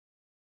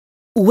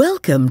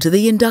Welcome to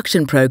the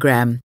Induction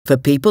program for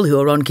people who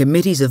are on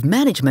committees of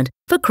management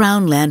for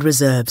Crown Land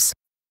Reserves.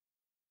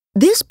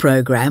 This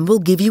program will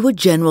give you a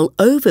general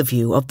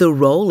overview of the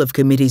role of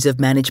committees of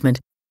management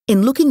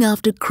in looking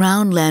after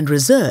Crown Land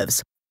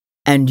Reserves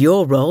and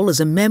your role as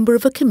a member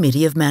of a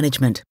committee of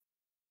management.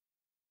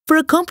 For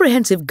a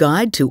comprehensive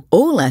guide to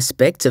all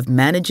aspects of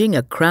managing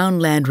a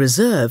Crown Land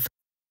Reserve,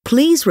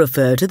 please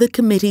refer to the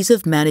Committees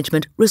of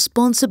Management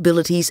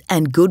Responsibilities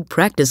and Good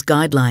Practice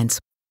Guidelines,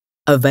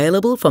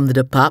 available from the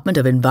Department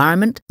of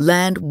Environment,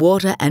 Land,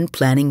 Water and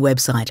Planning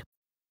website.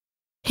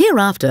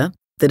 Hereafter,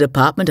 the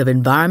Department of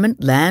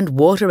Environment, Land,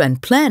 Water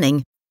and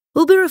Planning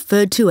will be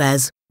referred to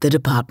as the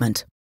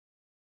Department.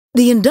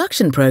 The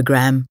Induction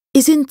program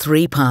is in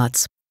 3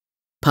 parts.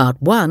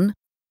 Part 1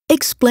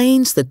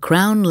 explains the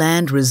Crown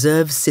Land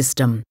Reserve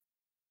system.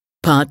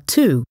 Part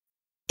 2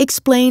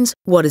 explains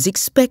what is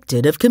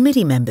expected of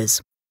committee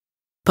members.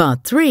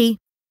 Part 3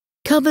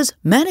 covers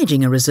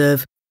managing a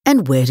reserve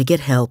and where to get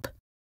help.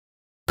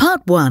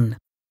 Part 1.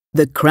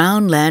 The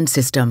Crown Land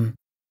System.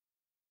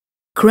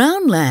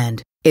 Crown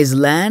land is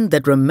land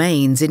that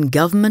remains in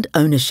government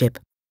ownership.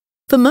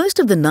 For most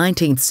of the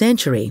 19th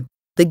century,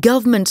 the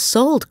government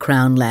sold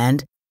Crown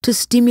land to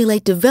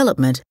stimulate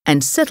development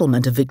and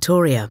settlement of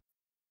Victoria.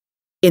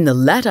 In the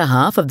latter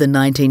half of the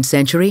 19th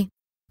century,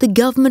 the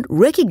government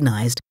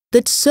recognised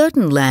that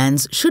certain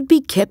lands should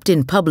be kept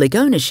in public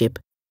ownership,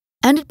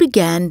 and it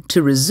began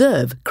to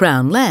reserve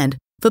Crown land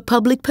for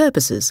public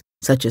purposes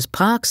such as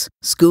parks,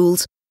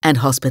 schools and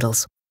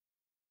hospitals.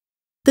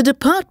 The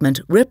department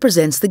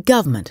represents the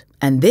government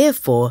and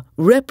therefore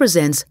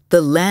represents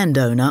the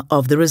landowner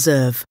of the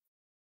reserve.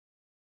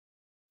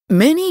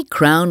 Many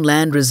Crown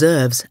Land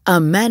Reserves are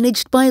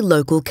managed by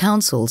local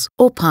councils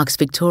or Parks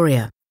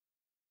Victoria.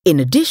 In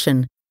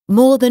addition,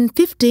 more than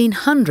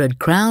 1,500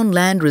 Crown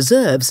Land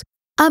Reserves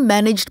are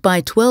managed by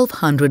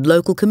 1,200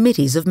 local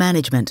committees of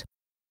management.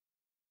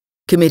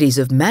 Committees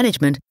of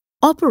management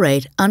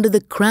operate under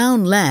the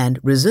Crown Land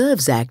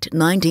Reserves Act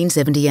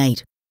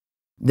 1978.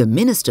 The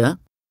Minister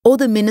or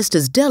the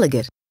Minister's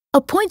Delegate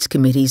appoints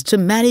committees to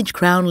manage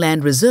Crown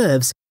Land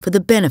Reserves for the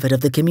benefit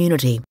of the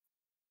community.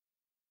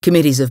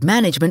 Committees of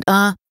management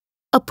are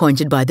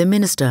appointed by the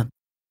Minister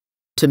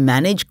to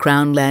manage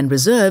Crown Land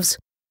Reserves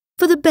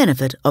for the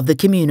benefit of the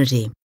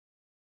community.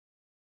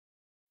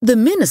 The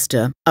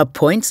Minister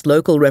appoints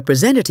local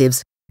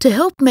representatives to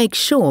help make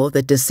sure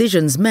that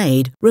decisions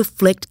made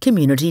reflect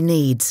community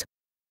needs.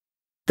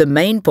 The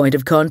main point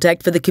of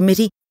contact for the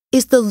committee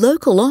is the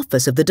local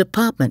office of the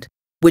department,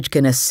 which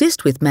can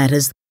assist with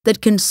matters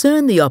that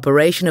concern the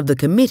operation of the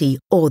committee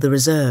or the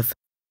reserve.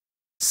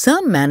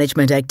 Some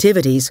management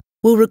activities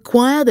will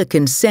require the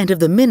consent of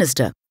the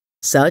Minister,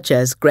 such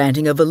as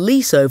granting of a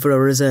lease over a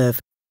reserve.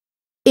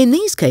 In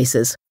these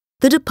cases,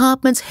 the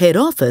department's head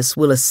office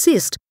will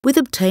assist with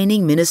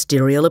obtaining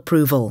ministerial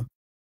approval.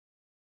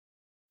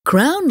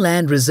 Crown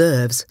Land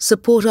Reserves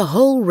support a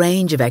whole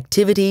range of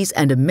activities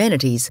and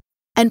amenities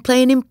and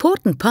play an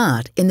important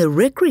part in the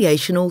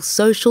recreational,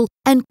 social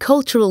and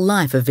cultural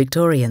life of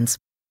Victorians.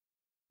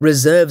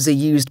 Reserves are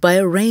used by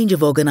a range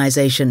of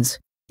organisations,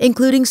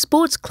 including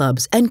sports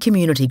clubs and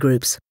community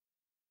groups.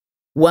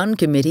 One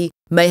committee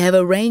may have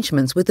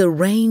arrangements with a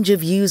range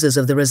of users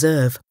of the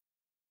reserve.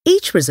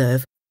 Each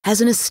reserve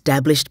has an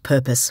established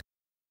purpose.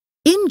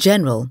 In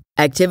general,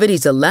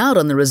 activities allowed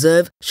on the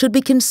reserve should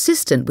be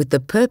consistent with the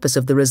purpose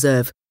of the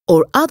reserve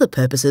or other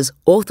purposes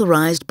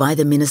authorised by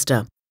the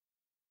Minister.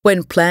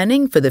 When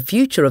planning for the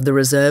future of the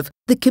reserve,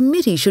 the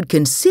committee should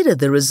consider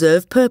the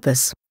reserve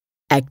purpose.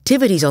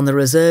 Activities on the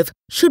reserve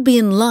should be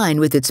in line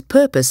with its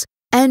purpose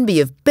and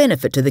be of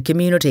benefit to the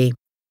community.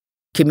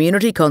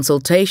 Community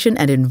consultation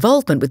and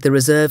involvement with the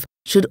reserve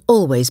should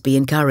always be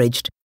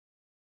encouraged.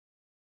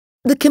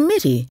 The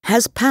committee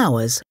has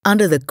powers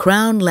under the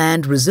Crown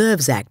Land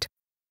Reserves Act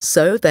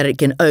so that it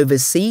can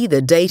oversee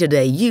the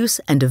day-to-day use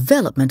and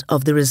development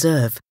of the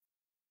reserve.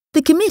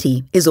 The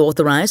committee is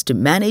authorised to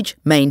manage,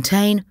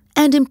 maintain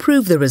and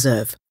improve the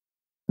reserve.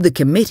 The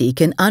committee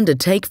can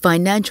undertake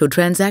financial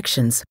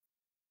transactions.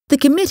 The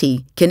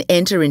committee can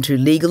enter into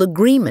legal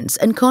agreements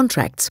and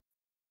contracts.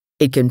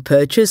 It can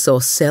purchase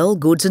or sell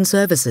goods and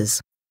services.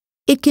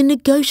 It can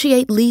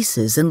negotiate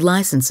leases and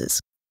licenses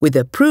with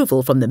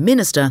approval from the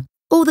Minister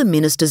or the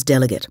Minister's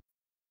Delegate.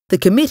 The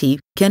committee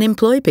can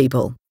employ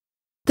people.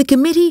 The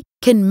committee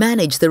can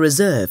manage the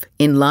reserve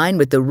in line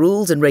with the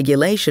rules and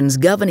regulations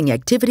governing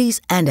activities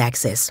and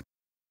access.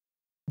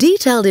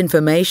 Detailed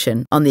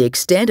information on the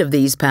extent of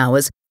these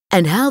powers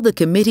and how the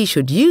committee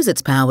should use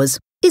its powers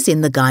is in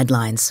the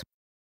guidelines.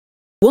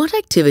 What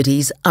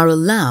activities are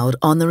allowed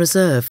on the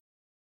reserve?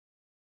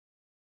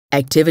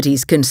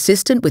 Activities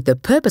consistent with the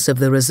purpose of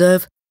the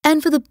reserve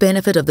and for the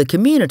benefit of the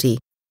community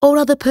or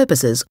other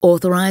purposes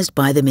authorised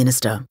by the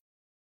Minister.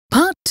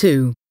 Part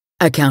 2.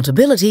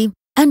 Accountability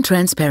and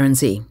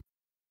Transparency.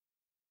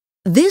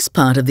 This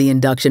part of the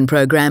Induction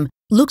program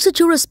looks at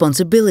your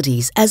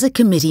responsibilities as a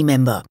committee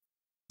member.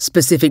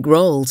 Specific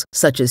roles,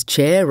 such as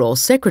Chair or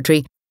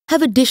Secretary,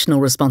 have additional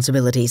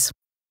responsibilities.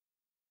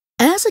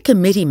 As a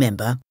committee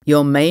member,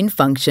 your main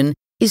function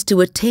is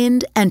to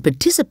attend and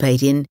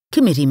participate in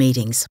committee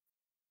meetings.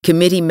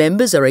 Committee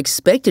members are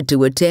expected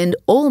to attend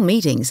all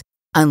meetings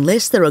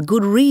unless there are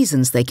good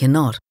reasons they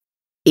cannot.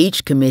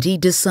 Each committee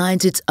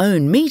decides its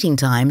own meeting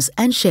times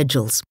and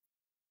schedules.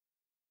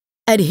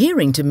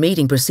 Adhering to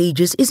meeting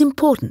procedures is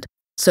important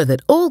so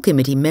that all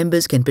committee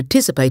members can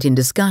participate in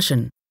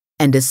discussion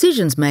and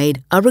decisions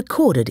made are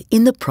recorded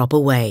in the proper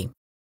way.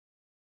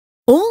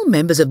 All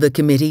members of the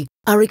committee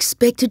are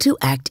expected to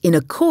act in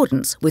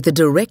accordance with the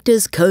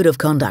Director's Code of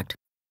Conduct,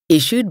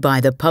 issued by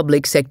the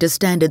Public Sector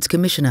Standards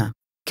Commissioner.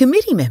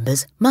 Committee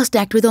members must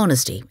act with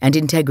honesty and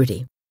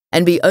integrity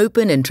and be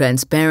open and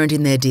transparent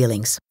in their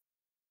dealings.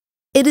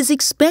 It is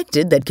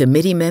expected that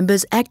committee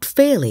members act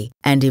fairly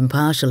and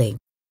impartially.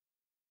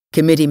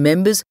 Committee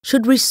members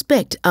should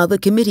respect other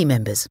committee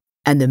members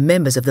and the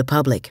members of the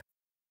public.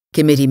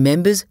 Committee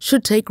members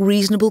should take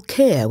reasonable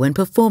care when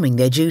performing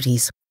their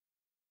duties.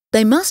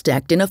 They must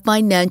act in a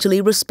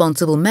financially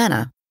responsible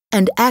manner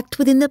and act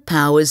within the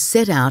powers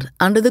set out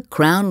under the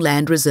Crown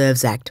Land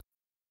Reserves Act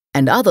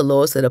and other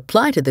laws that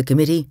apply to the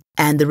committee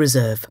and the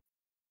reserve.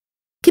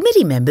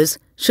 Committee members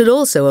should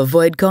also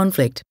avoid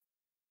conflicts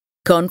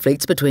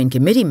between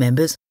committee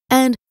members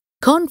and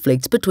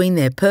conflicts between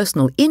their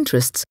personal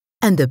interests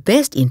and the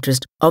best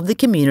interest of the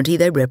community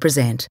they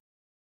represent.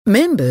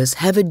 Members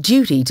have a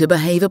duty to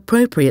behave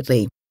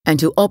appropriately and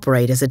to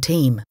operate as a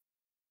team.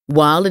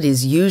 While it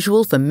is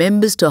usual for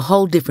members to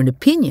hold different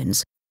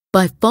opinions,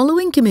 by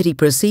following committee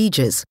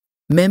procedures,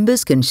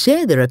 members can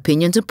share their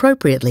opinions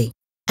appropriately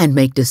and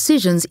make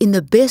decisions in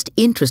the best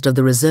interest of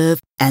the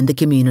reserve and the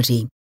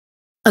community.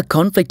 A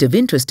conflict of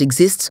interest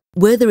exists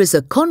where there is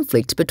a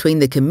conflict between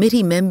the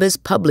committee member's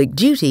public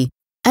duty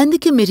and the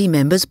committee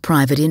member's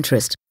private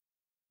interest.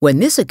 When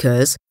this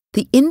occurs,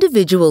 the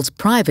individual's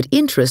private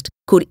interest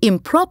could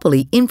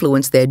improperly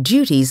influence their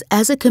duties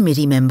as a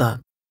committee member.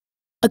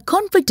 A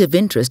conflict of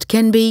interest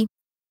can be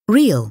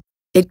real,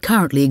 it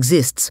currently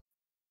exists.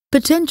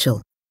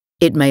 Potential,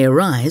 it may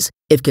arise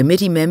if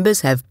committee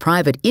members have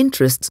private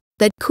interests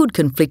that could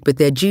conflict with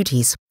their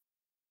duties.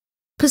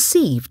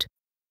 Perceived,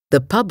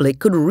 the public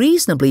could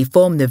reasonably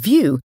form the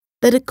view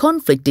that a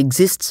conflict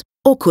exists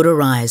or could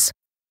arise.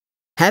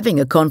 Having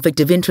a conflict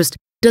of interest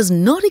does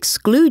not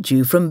exclude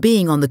you from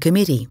being on the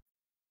committee.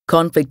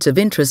 Conflicts of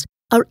interest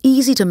are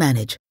easy to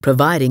manage,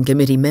 providing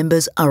committee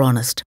members are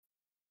honest.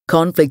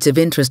 Conflicts of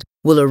interest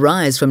will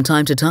arise from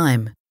time to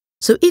time,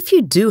 so if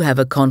you do have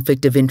a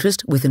conflict of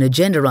interest with an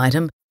agenda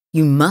item,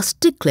 you must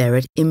declare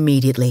it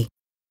immediately.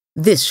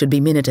 This should be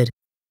minuted.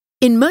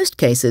 In most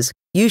cases,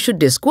 you should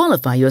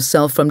disqualify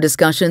yourself from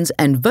discussions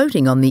and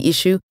voting on the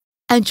issue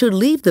and should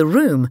leave the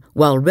room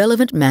while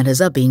relevant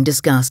matters are being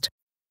discussed.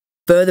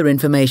 Further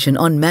information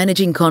on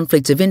managing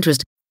conflicts of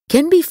interest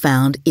can be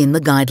found in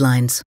the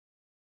guidelines.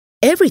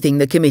 Everything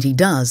the committee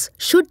does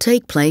should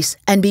take place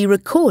and be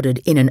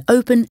recorded in an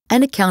open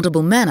and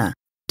accountable manner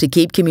to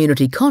keep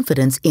community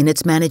confidence in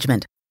its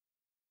management.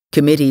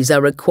 Committees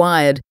are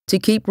required to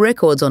keep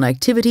records on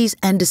activities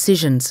and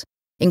decisions,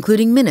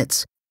 including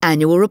minutes,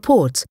 annual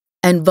reports,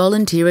 and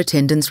volunteer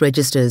attendance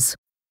registers.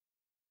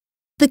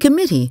 The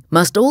committee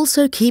must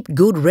also keep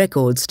good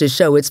records to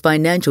show its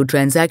financial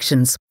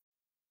transactions.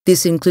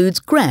 This includes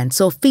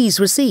grants or fees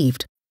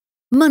received,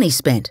 money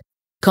spent,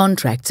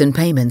 contracts and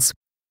payments.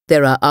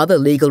 There are other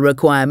legal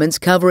requirements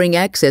covering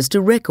access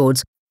to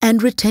records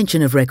and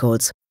retention of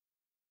records.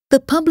 The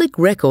Public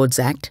Records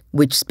Act,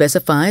 which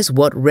specifies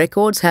what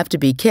records have to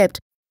be kept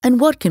and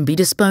what can be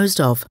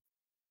disposed of.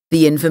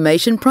 The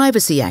Information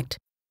Privacy Act,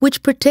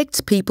 which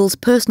protects people's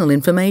personal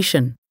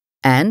information.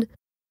 And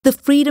the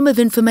Freedom of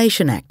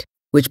Information Act,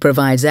 which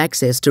provides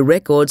access to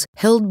records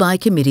held by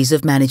committees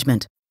of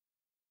management.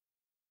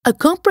 A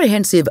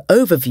comprehensive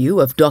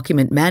overview of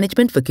document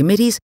management for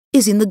committees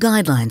is in the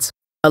guidelines,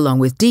 along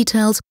with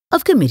details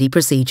of committee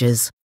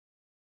procedures.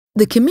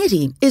 The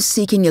committee is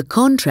seeking a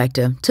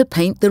contractor to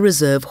paint the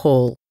reserve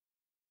hall.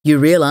 You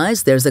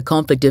realise there's a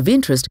conflict of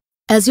interest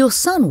as your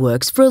son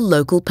works for a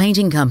local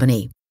painting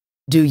company.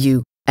 Do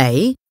you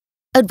A.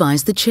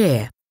 Advise the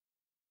chair,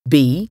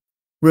 B.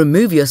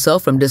 Remove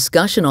yourself from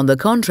discussion on the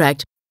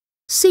contract,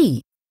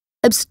 C.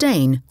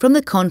 Abstain from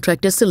the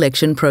contractor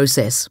selection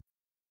process,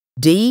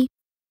 D.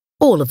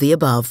 All of the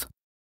above.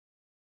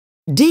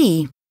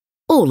 D.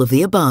 All of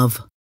the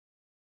above.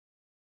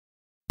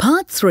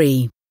 Part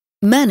 3.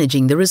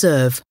 Managing the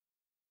reserve.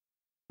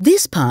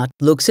 This part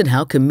looks at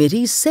how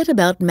committees set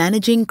about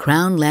managing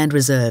Crown land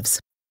reserves.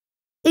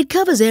 It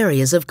covers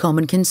areas of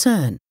common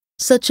concern,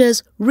 such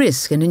as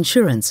risk and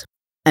insurance,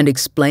 and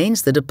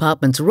explains the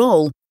department's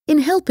role in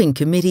helping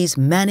committees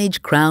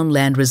manage Crown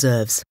land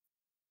reserves.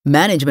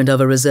 Management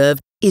of a reserve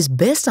is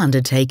best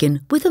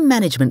undertaken with a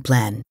management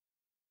plan.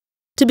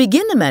 To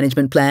begin the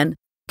management plan,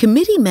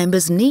 committee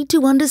members need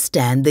to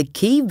understand the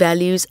key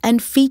values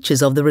and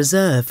features of the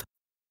reserve.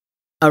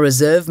 A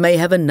reserve may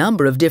have a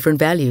number of different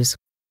values.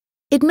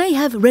 It may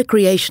have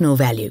recreational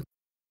value.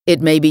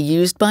 It may be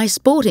used by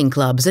sporting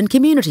clubs and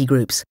community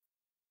groups.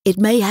 It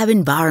may have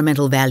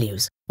environmental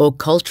values or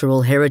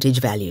cultural heritage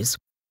values.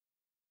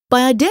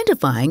 By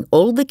identifying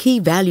all the key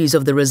values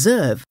of the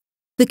reserve,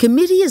 the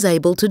committee is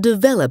able to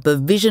develop a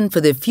vision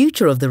for the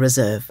future of the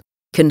reserve,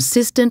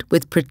 consistent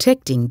with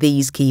protecting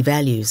these key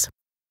values.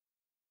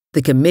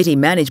 The committee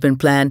management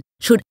plan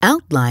should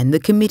outline the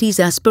committee's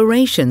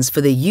aspirations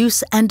for the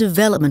use and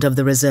development of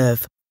the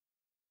reserve.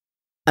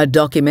 A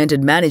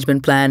documented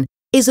management plan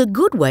is a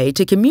good way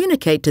to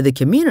communicate to the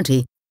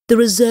community the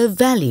reserve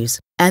values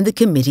and the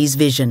committee's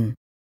vision.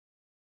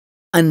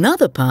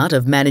 Another part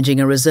of managing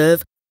a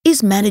reserve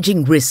is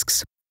managing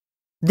risks.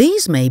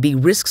 These may be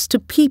risks to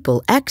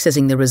people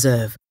accessing the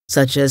reserve,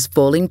 such as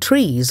falling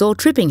trees or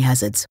tripping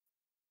hazards.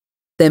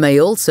 There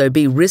may also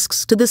be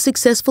risks to the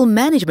successful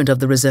management of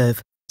the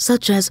reserve,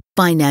 such as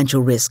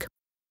financial risk.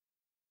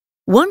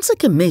 Once a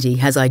committee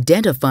has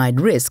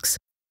identified risks,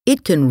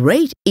 it can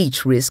rate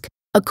each risk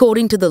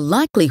according to the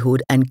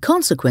likelihood and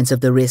consequence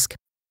of the risk.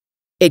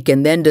 It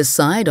can then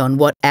decide on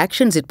what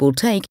actions it will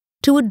take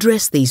to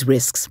address these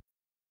risks.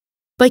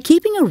 By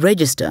keeping a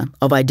register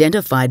of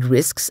identified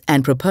risks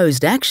and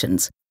proposed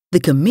actions,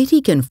 the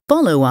committee can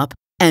follow up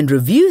and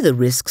review the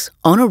risks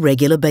on a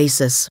regular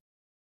basis.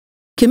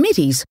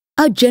 Committees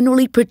are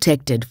generally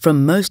protected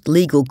from most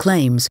legal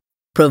claims,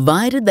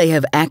 provided they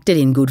have acted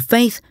in good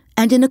faith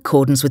and in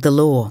accordance with the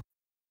law.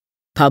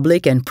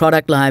 Public and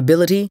product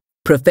liability,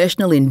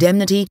 professional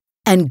indemnity,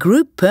 and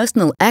group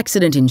personal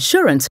accident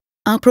insurance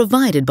are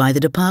provided by the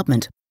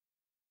department.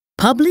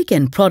 Public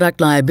and product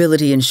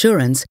liability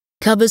insurance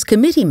covers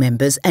committee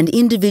members and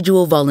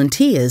individual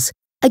volunteers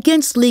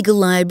against legal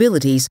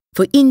liabilities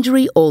for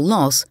injury or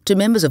loss to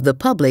members of the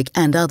public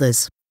and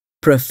others.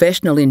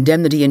 Professional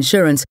indemnity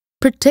insurance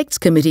protects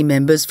committee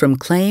members from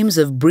claims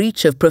of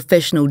breach of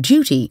professional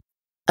duty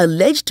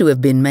alleged to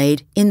have been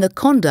made in the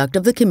conduct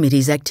of the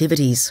committee's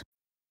activities.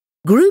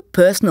 Group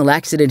personal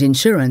accident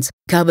insurance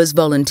covers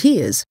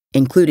volunteers,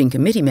 including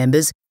committee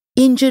members,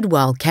 injured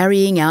while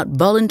carrying out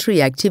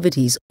voluntary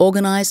activities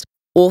organised,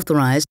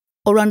 authorised,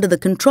 or under the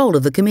control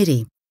of the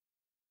committee.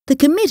 The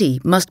committee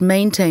must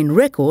maintain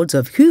records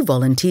of who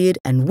volunteered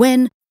and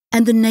when,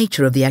 and the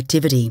nature of the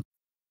activity.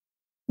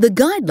 The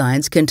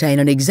guidelines contain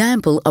an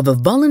example of a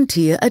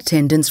volunteer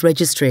attendance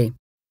registry.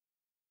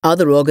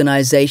 Other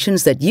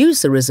organisations that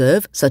use the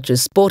reserve, such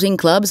as sporting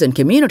clubs and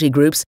community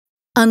groups,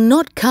 are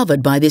not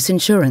covered by this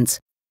insurance,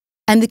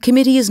 and the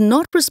committee is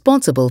not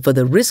responsible for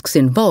the risks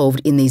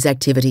involved in these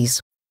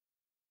activities.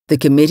 The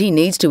committee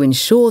needs to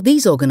ensure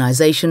these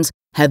organisations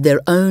have their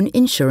own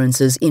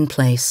insurances in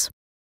place.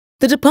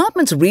 The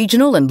department's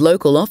regional and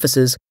local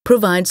offices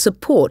provide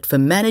support for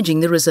managing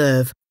the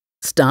reserve.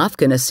 Staff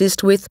can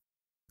assist with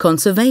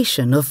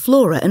conservation of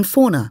flora and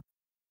fauna,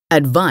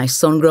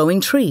 advice on growing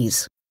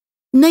trees,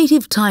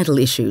 native title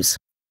issues,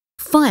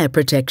 fire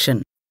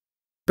protection,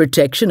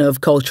 protection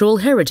of cultural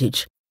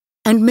heritage,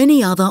 and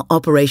many other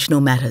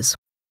operational matters.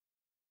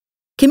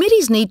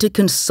 Committees need to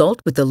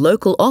consult with the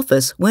local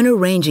office when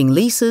arranging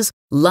leases,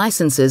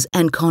 licenses,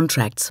 and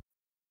contracts.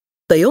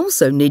 They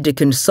also need to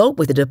consult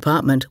with the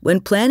department when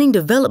planning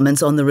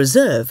developments on the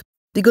reserve,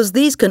 because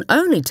these can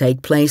only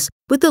take place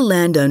with the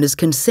landowner's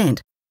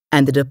consent,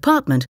 and the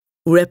department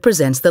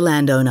represents the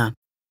landowner.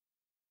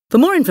 For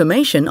more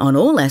information on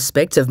all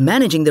aspects of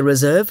managing the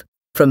reserve,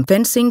 from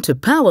fencing to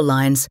power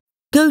lines,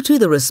 go to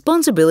the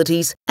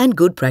Responsibilities and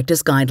Good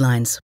Practice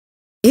Guidelines.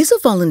 Is a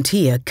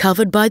volunteer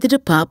covered by the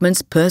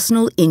department's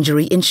personal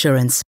injury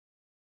insurance?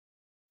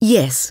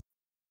 Yes,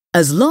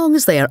 as long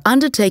as they are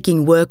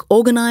undertaking work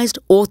organised,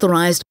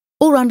 authorised,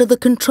 or under the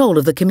control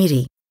of the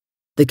committee.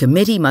 The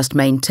committee must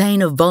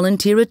maintain a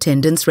volunteer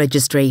attendance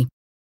registry.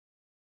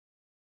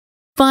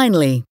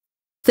 Finally,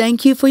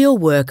 thank you for your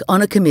work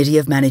on a committee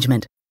of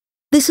management.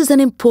 This is an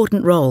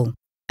important role,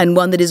 and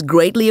one that is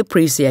greatly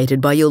appreciated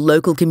by your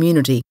local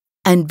community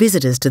and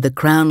visitors to the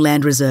Crown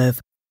Land Reserve.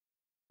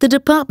 The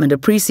department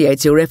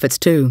appreciates your efforts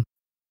too.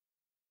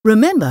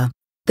 Remember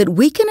that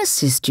we can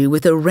assist you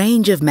with a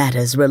range of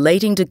matters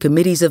relating to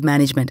committees of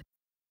management,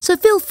 so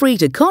feel free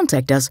to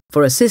contact us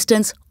for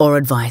assistance or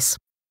advice.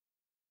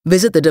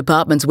 Visit the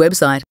department's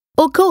website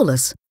or call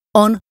us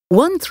on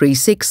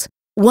 136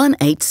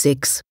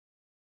 186.